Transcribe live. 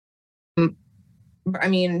I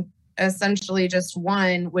mean, essentially just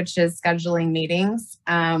one, which is scheduling meetings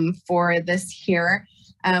for this year,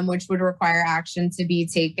 which would require action to be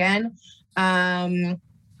taken.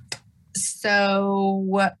 So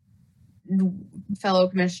what, fellow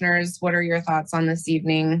commissioners, what are your thoughts on this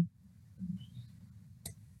evening?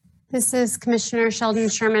 This is Commissioner Sheldon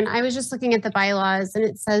Sherman. I was just looking at the bylaws, and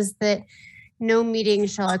it says that no meeting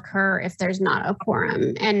shall occur if there's not a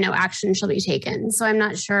quorum and no action shall be taken. So I'm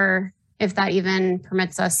not sure if that even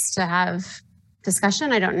permits us to have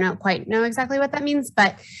discussion. I don't quite know exactly what that means,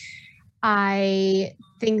 but I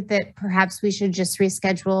think that perhaps we should just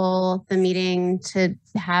reschedule the meeting to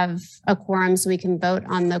have a quorum so we can vote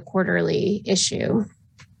on the quarterly issue.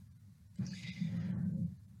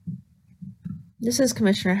 This is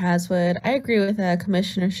Commissioner Haswood. I agree with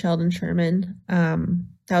Commissioner Sheldon Sherman.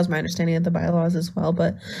 That was my understanding of the bylaws as well,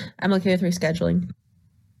 but I'm okay with rescheduling.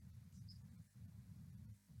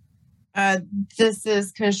 This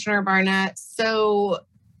is Commissioner Barnett. So,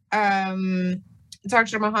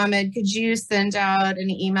 Dr. Mohammed, could you send out an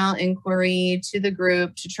email inquiry to the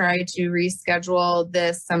group to try to reschedule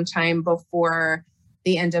this sometime before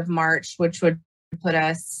the end of March, which would put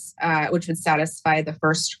us, which would satisfy the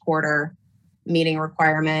first quarter meeting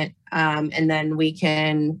requirement, and then we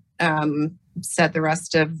can set the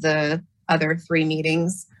rest of the other 3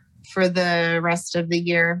 meetings for the rest of the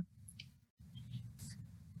year.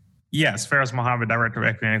 Yes, Faraz Mohammed, Director of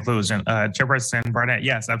Equity and Inclusion. Chairperson Barnett,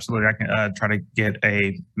 yes, absolutely. I can try to get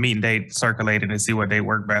a meeting date circulated and see what day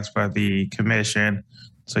work best for the commission,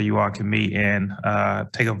 so you all can meet and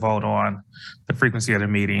take a vote on the frequency of the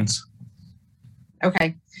meetings.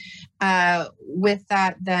 Okay. With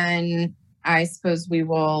that, then I suppose we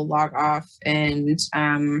will log off and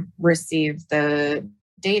receive the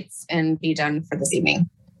dates and be done for this evening.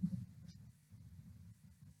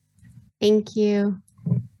 Thank you.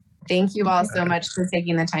 Thank you all so much for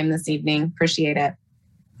taking the time this evening. Appreciate it.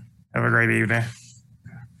 Have a great evening.